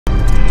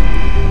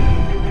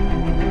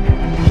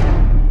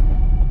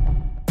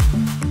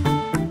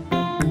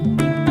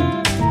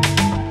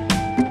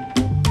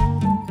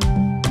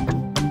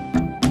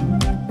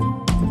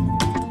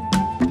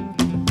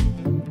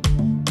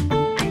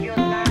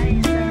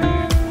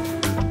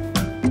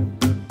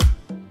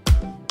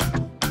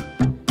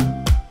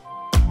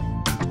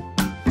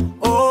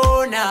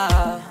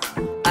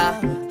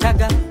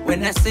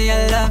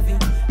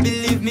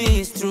believe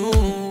me it's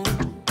true.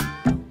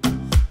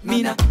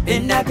 Mina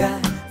eneka,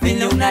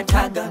 vile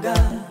unatagaga.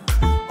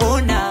 Oh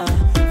now,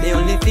 the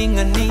only thing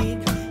I need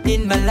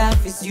in my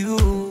life is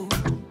you.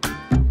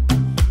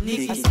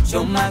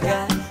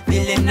 Nikichomaga,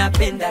 vile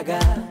napendaga.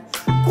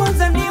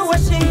 Kwanza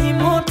niwashe hii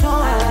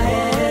moto.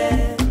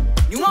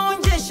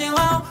 Niwaonjeshe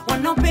wao,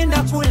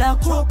 wanopenda kula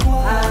kuku.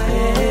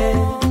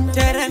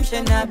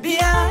 Teremshe na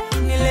bia,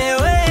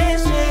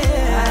 nileweshe.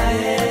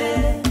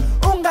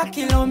 Unga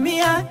kilo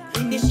 100,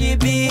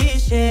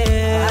 inishibishe.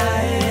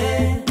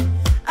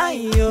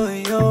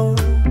 Ayoyo,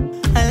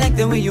 I like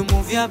the way you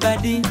move your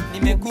body.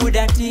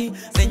 Nimekudati,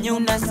 zenye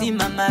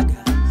unasimamaga.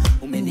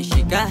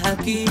 Umenishika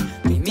haki,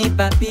 mimi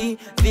papi,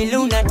 vile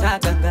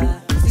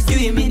unatakaga.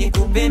 Sijui mimi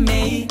nikupe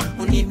mei,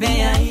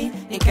 unipea hii,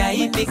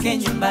 nikaipike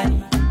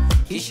nyumbani.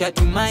 Kisha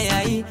tumaya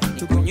hii,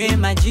 tukunywe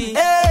maji.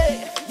 Hey,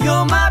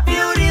 you're my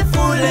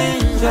beautiful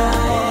angel,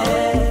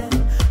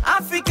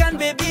 African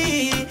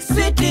baby,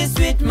 sweetie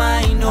sweet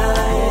mine.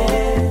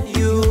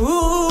 You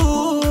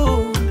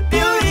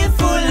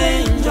beautiful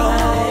angel,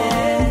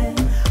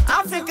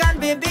 African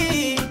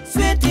baby,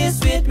 sweetie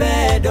sweet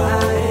bed.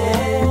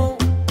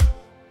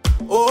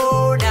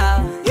 Oh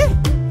now,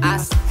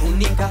 as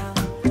funika,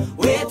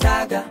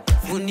 wetaga,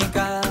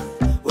 funika,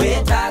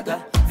 wetaga,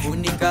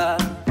 funika,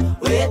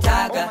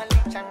 wetaga,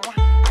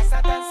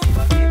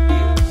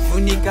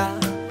 funika,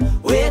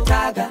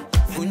 wetaga,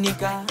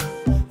 funika,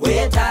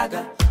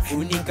 wetaga,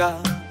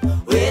 funika,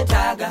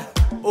 wetaga.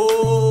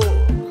 Oh,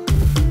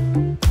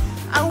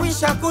 I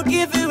wish I could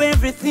give you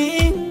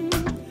everything,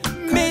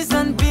 maize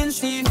and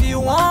beans if you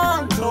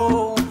want.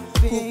 Oh,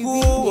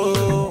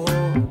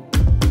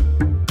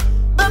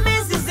 but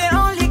maize is the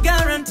only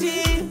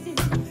guarantee.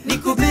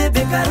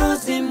 Nikubebe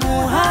karosi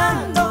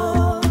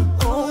muhando.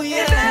 Oh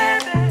yeah,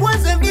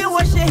 kwanza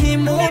niwashe hii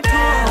moto.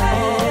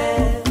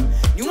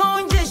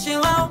 Niwaonjeshe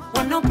wao,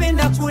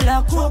 wanopenda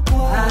kula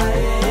kuku.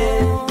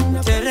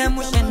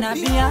 Teremshe na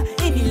bia,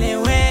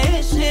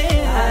 inileweshe.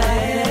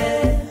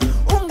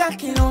 Unga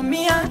kilo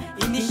 100,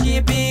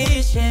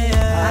 inishibishe.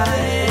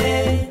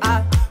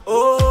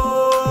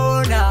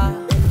 Oh na,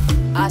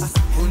 as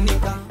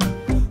funika,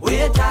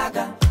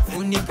 wetaga,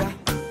 funika,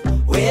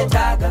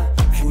 wetaga,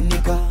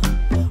 funika,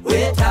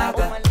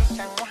 wetaga,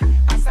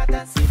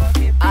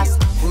 as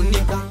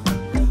funika,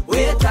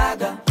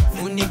 wetaga,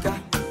 funika,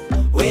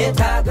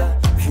 wetaga,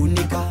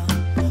 funika.